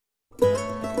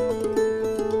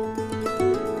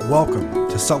Welcome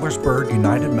to Sellersburg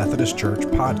United Methodist Church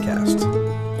podcast,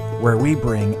 where we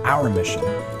bring our mission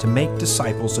to make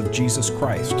disciples of Jesus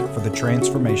Christ for the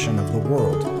transformation of the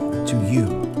world to you,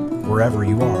 wherever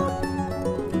you are.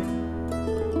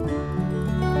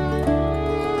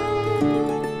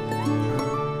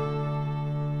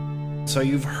 So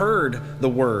you've heard the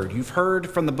word, you've heard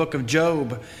from the book of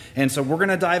Job, and so we're going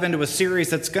to dive into a series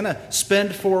that's going to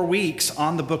spend 4 weeks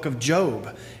on the book of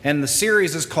Job, and the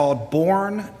series is called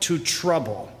Born to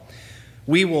Trouble.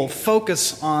 We will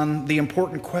focus on the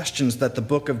important questions that the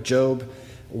book of Job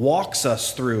walks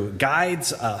us through,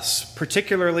 guides us,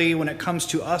 particularly when it comes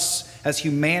to us as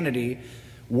humanity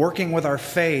working with our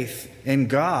faith in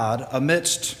God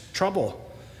amidst trouble.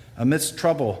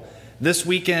 This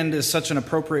weekend is such an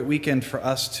appropriate weekend for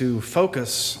us to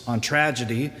focus on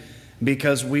tragedy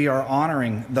because we are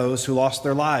honoring those who lost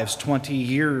their lives 20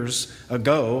 years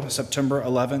ago, September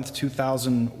 11th,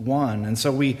 2001. And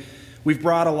so we've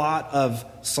brought a lot of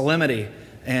solemnity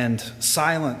and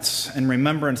silence and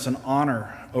remembrance and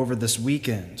honor over this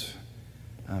weekend.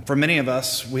 For many of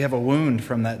us, we have a wound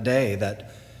from that day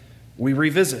that we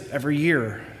revisit every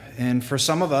year. And for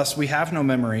some of us, we have no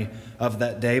memory of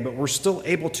that day, but we're still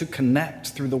able to connect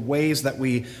through the ways that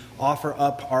we offer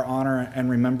up our honor and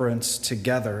remembrance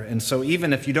together. And so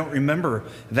even if you don't remember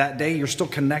that day, you're still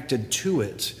connected to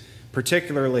it,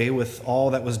 particularly with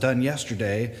all that was done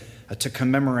yesterday to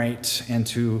commemorate and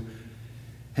to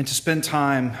spend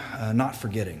time not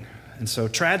forgetting. And so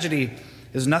tragedy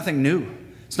is nothing new.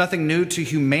 It's nothing new to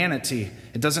humanity.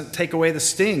 It doesn't take away the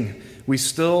sting. We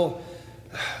still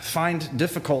find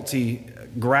difficulty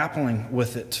grappling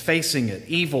with it, facing it.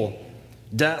 Evil,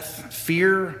 death,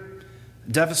 fear,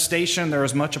 devastation, they're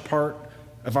as much a part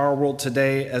of our world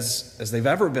today as they've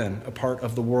ever been a part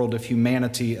of the world of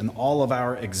humanity and all of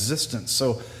our existence.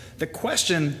 So the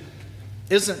question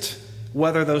isn't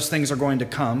whether those things are going to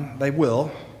come. They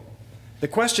will. The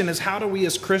question is, how do we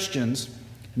as Christians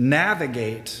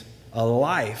navigate a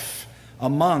life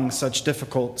among such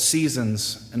difficult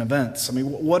seasons and events? I mean,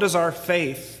 what does our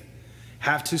faith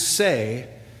have to say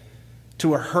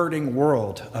to a hurting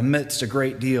world amidst a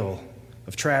great deal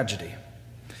of tragedy?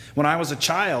 When I was a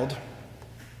child,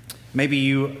 maybe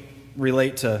you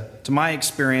relate to my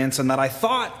experience, and that I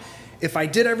thought if I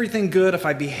did everything good, if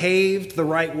I behaved the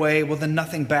right way, well, then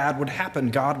nothing bad would happen.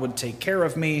 God would take care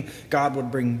of me. God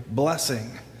would bring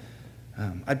blessing.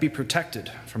 I'd be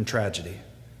protected from tragedy.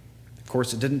 Of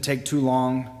course, it didn't take too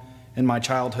long in my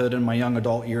childhood and my young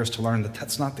adult years to learn that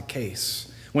that's not the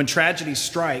case. When tragedy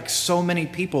strikes, so many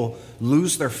people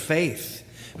lose their faith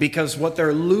because what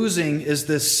they're losing is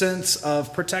this sense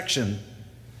of protection,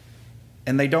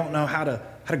 and they don't know how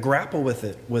to grapple with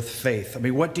it with faith. I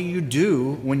mean, what do you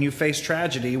do when you face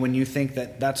tragedy, when you think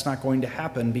that that's not going to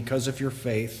happen because of your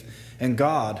faith in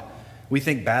God? We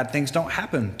think bad things don't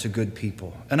happen to good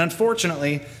people. And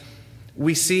unfortunately,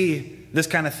 we see this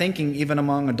kind of thinking even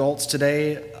among adults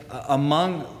today,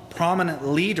 among prominent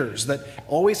leaders that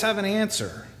always have an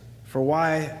answer for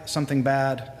why something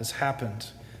bad has happened.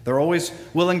 They're always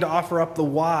willing to offer up the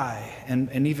why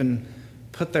and even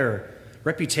put their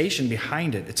reputation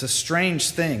behind it. It's a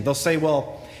strange thing. They'll say,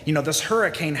 well, this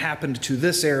hurricane happened to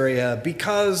this area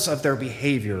because of their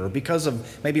behavior, or because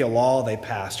of maybe a law they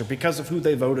passed, or because of who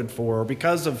they voted for, or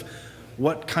because of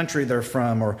what country they're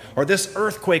from, or this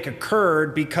earthquake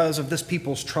occurred because of this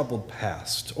people's troubled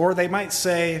past. Or they might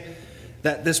say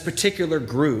that this particular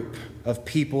group of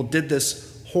people did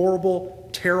this horrible,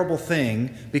 terrible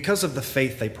thing because of the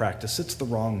faith they practice. It's the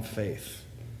wrong faith.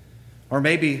 Or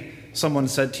maybe someone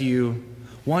said to you,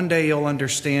 one day you'll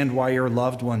understand why your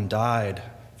loved one died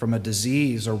from a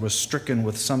disease or was stricken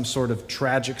with some sort of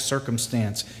tragic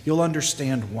circumstance. You'll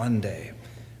understand one day.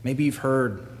 Maybe you've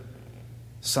heard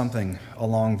something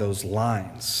along those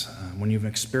lines when you've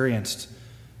experienced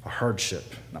a hardship.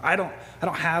 Now, I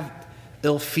don't have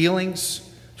ill feelings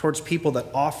towards people that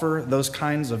offer those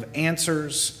kinds of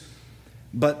answers,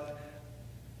 but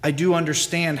I do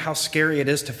understand how scary it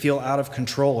is to feel out of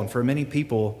control. And for many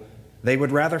people, they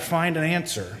would rather find an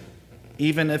answer,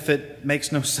 even if it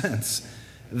makes no sense,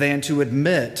 than to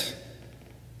admit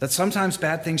that sometimes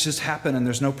bad things just happen and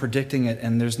there's no predicting it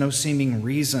and there's no seeming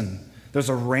reason. There's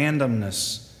a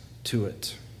randomness to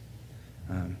it.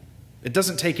 It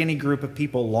doesn't take any group of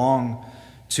people long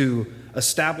to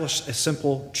establish a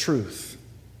simple truth.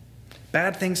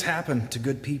 Bad things happen to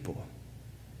good people.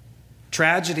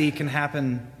 Tragedy can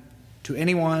happen to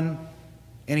anyone,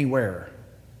 anywhere.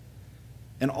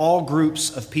 And all groups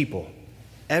of people,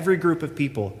 every group of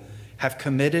people, have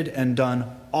committed and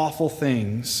done awful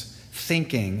things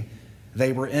thinking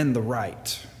they were in the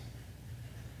right.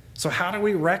 So how do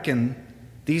we reckon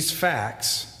these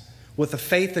facts with a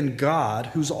faith in God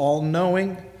who's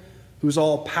all-knowing, who's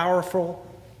all-powerful,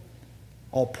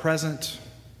 all-present,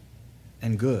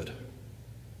 and good.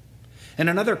 In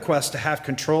another quest to have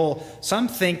control, some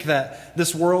think that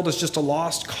this world is just a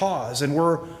lost cause and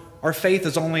our faith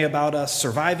is only about us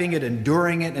surviving it,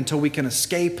 enduring it until we can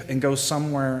escape and go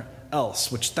somewhere else,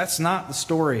 which that's not the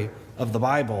story of the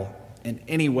Bible in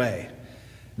any way.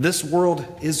 This world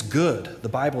is good. The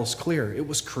Bible is clear. It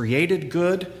was created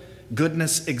good.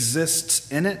 Goodness exists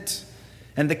in it.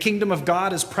 And the kingdom of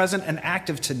God is present and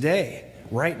active today,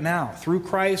 right now, through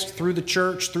Christ, through the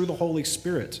church, through the Holy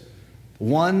Spirit.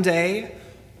 One day,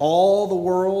 all the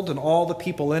world and all the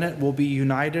people in it will be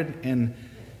united and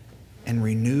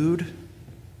renewed,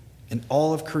 and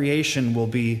all of creation will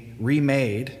be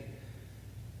remade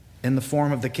in the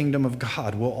form of the kingdom of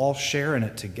God. We'll all share in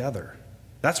it together.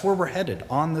 That's where we're headed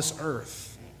on this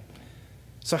earth.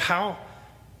 So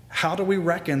how do we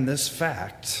reckon this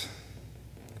fact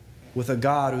with a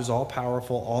God who's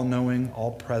all-powerful, all-knowing,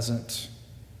 all-present,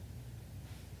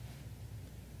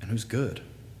 and who's good?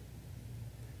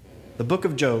 The book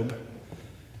of Job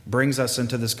brings us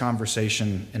into this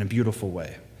conversation in a beautiful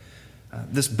way.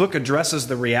 This book addresses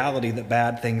the reality that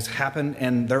bad things happen,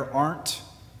 and there aren't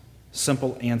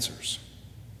simple answers.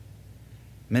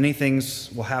 Many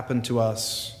things will happen to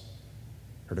us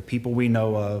or to people we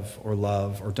know of or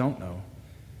love or don't know,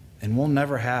 and we'll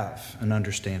never have an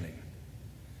understanding.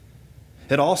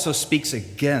 It also speaks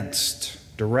against,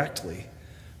 directly,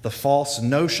 the false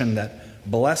notion that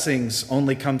blessings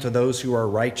only come to those who are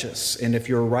righteous, and if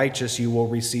you're righteous, you will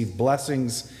receive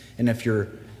blessings, and if you're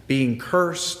being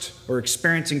cursed or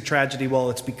experiencing tragedy, well,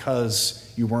 it's because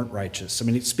you weren't righteous. I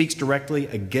mean, it speaks directly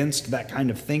against that kind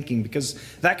of thinking, because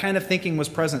that kind of thinking was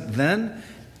present then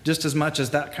just as much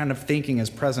as that kind of thinking is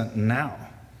present now.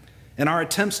 And our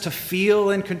attempts to feel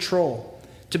in control,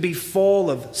 to be full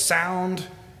of sound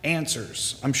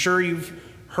answers. I'm sure you've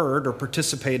heard or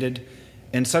participated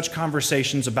in such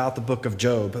conversations about the book of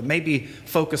Job, but maybe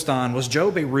focused on, was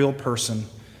Job a real person?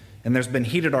 And there's been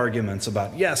heated arguments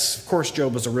about, yes, of course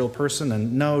Job was a real person,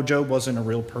 and no, Job wasn't a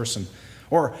real person.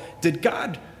 Or did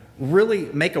God really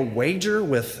make a wager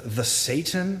with the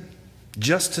Satan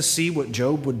just to see what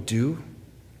Job would do?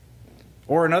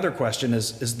 Or another question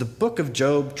is the book of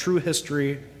Job true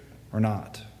history or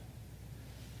not?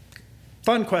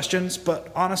 Fun questions,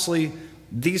 but honestly,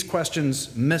 these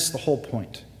questions miss the whole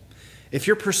point. If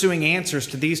you're pursuing answers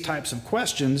to these types of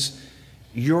questions,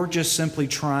 you're just simply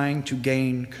trying to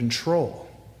gain control.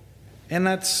 And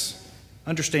that's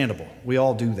understandable. We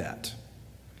all do that.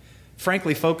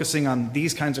 Frankly, focusing on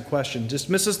these kinds of questions just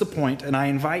misses the point, and I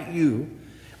invite you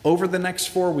over the next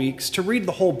 4 weeks to read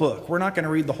the whole book. We're not going to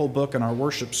read the whole book in our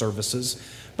worship services,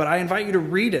 but I invite you to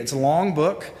read it. It's a long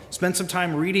book. Spend some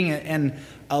time reading it and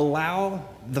allow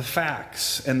the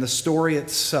facts and the story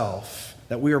itself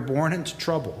that we are born into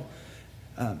trouble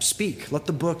speak. Let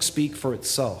the book speak for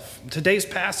itself. Today's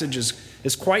passage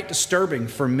is quite disturbing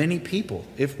for many people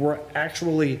if we're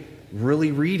actually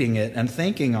really reading it and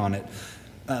thinking on it.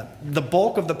 The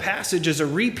bulk of the passage is a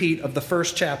repeat of the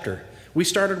first chapter. We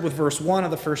started with verse 1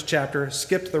 of the first chapter,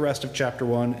 skipped the rest of chapter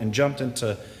 1, and jumped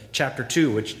into chapter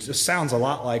 2, which just sounds a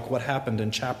lot like what happened in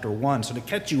chapter 1. So to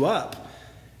catch you up,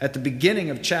 at the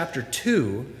beginning of chapter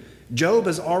 2, Job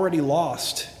has already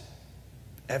lost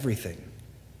everything.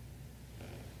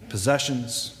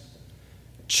 Possessions,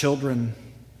 children,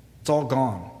 it's all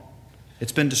gone.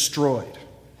 It's been destroyed.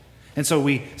 And so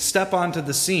we step onto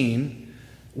the scene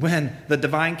when the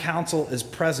divine council is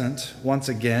present once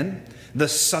again. The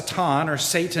Satan, or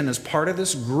Satan, is part of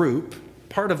this group,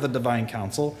 part of the divine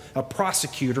council, a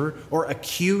prosecutor or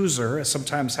accuser, is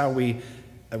sometimes how we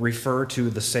refer to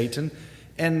the Satan.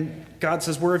 And God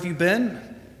says, "Where have you been?"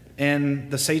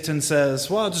 And the Satan says,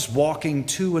 "Well, just walking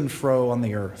to and fro on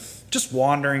the earth, just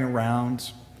wandering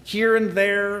around here and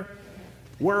there,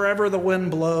 wherever the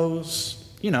wind blows,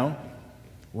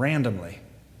 randomly."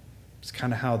 It's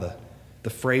kind of how the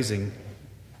phrasing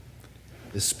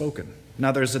is spoken.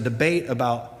 Now, there's a debate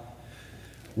about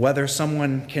whether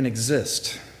someone can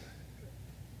exist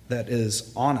that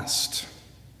is honest,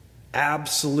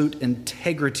 absolute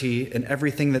integrity in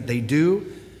everything that they do,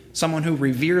 someone who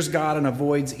reveres God and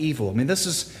avoids evil. I mean, this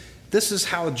is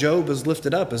how Job is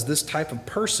lifted up, as this type of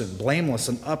person, blameless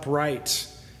and upright,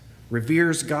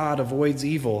 reveres God, avoids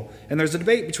evil. And there's a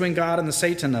debate between God and the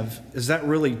Satan of, is that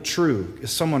really true?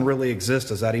 Does someone really exist?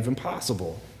 Is that even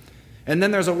possible? And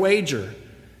then there's a wager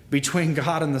between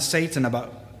God and the Satan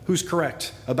about who's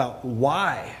correct, about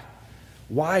why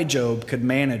Job could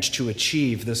manage to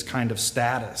achieve this kind of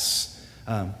status.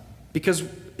 Because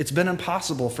it's been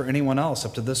impossible for anyone else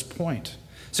up to this point.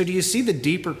 So do you see the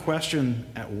deeper question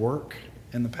at work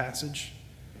in the passage?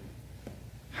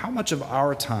 How much of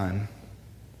our time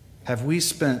have we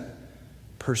spent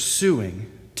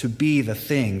pursuing to be the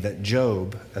thing that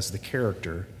Job, as the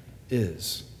character,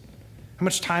 is? How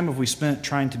much time have we spent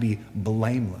trying to be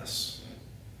blameless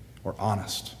or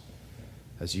honest,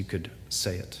 as you could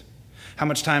say it? How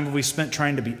much time have we spent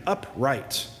trying to be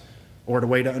upright, or the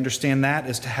way to understand that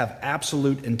is to have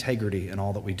absolute integrity in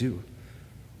all that we do,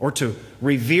 or to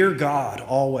revere God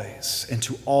always and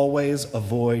to always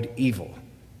avoid evil?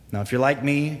 Now, if you're like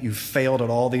me, you've failed at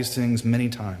all these things many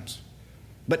times.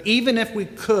 But even if we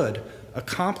could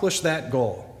accomplish that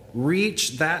goal,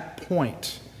 reach that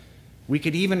point, we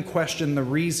could even question the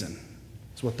reason.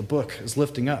 That's what the book is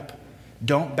lifting up.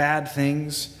 Don't bad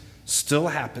things still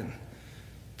happen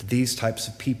to these types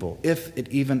of people, if it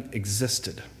even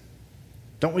existed?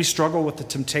 Don't we struggle with the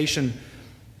temptation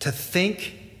to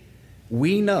think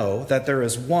we know that there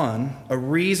is one, a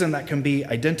reason that can be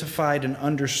identified and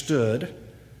understood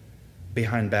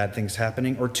behind bad things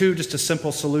happening, or two, just a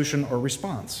simple solution or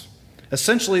response?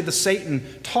 Essentially, the Satan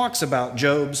talks about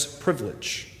Job's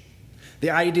privilege.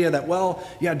 The idea that, well,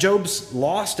 yeah, Job's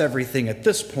lost everything at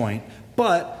this point,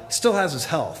 but still has his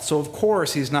health. So of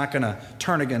course he's not going to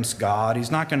turn against God. He's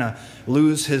not going to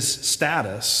lose his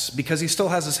status because he still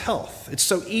has his health. It's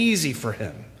so easy for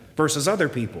him versus other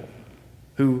people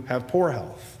who have poor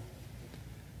health.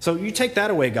 So you take that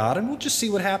away, God, and we'll just see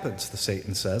what happens, the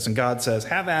Satan says. And God says,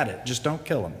 have at it, just don't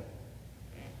kill him.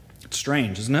 It's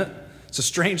strange, isn't it? It's a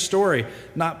strange story,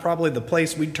 not probably the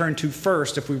place we'd turn to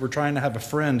first if we were trying to have a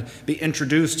friend be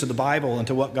introduced to the Bible and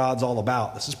to what God's all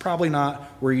about. This is probably not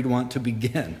where you'd want to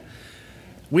begin.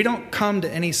 We don't come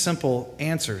to any simple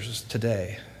answers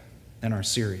today in our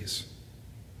series.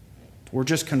 We're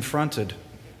just confronted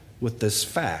with this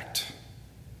fact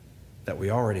that we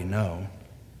already know,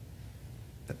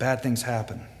 that bad things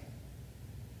happen.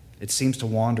 It seems to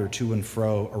wander to and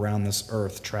fro around this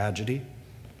earth, tragedy,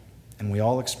 and we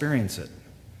all experience it.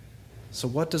 So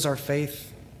what does our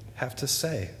faith have to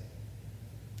say?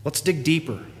 Let's dig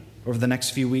deeper over the next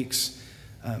few weeks.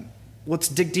 Let's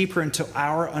dig deeper into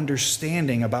our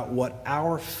understanding about what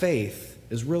our faith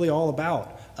is really all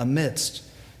about amidst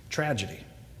tragedy.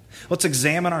 Let's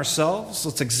examine ourselves.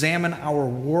 Let's examine our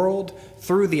world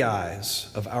through the eyes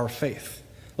of our faith.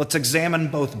 Let's examine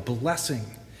both blessing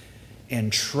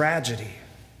and tragedy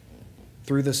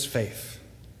through this faith.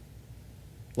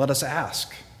 Let us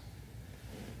ask,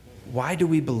 why do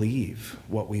we believe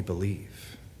what we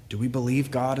believe? Do we believe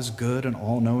God is good and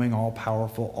all-knowing,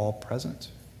 all-powerful, all-present?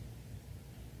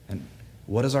 And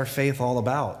what is our faith all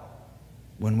about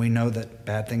when we know that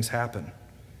bad things happen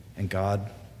and God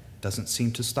doesn't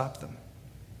seem to stop them?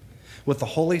 With the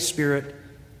Holy Spirit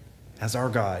as our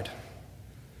guide,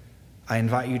 I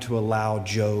invite you to allow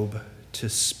Job to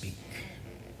speak.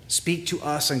 Speak to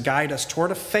us and guide us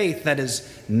toward a faith that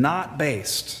is not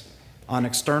based on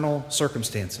external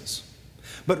circumstances,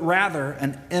 but rather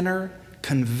an inner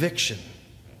conviction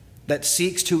that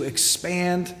seeks to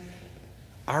expand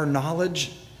our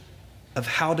knowledge of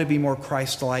how to be more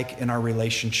Christ-like in our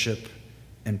relationship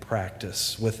and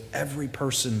practice with every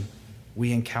person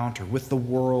we encounter, with the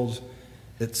world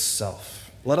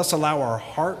itself. Let us allow our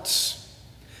hearts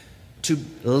to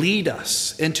lead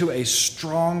us into a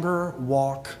stronger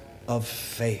walk of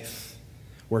faith,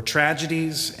 where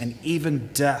tragedies and even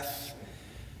death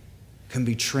can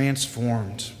be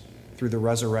transformed through the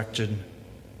resurrected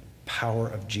power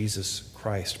of Jesus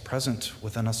Christ present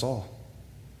within us all.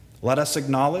 Let us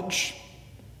acknowledge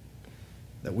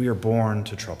that we are born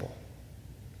to trouble,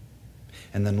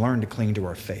 and then learn to cling to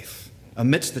our faith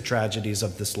amidst the tragedies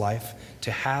of this life,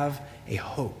 to have a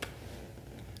hope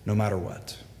no matter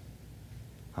what.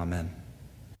 Amen.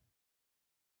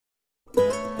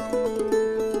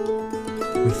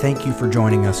 We thank you for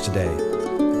joining us today,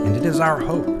 and it is our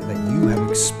hope that you have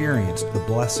experienced the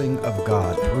blessing of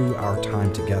God through our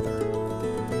time together.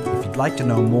 If you'd like to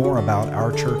know more about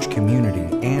our church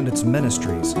community and its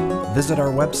ministries, visit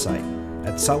our website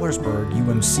at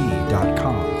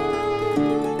sellersburgumc.com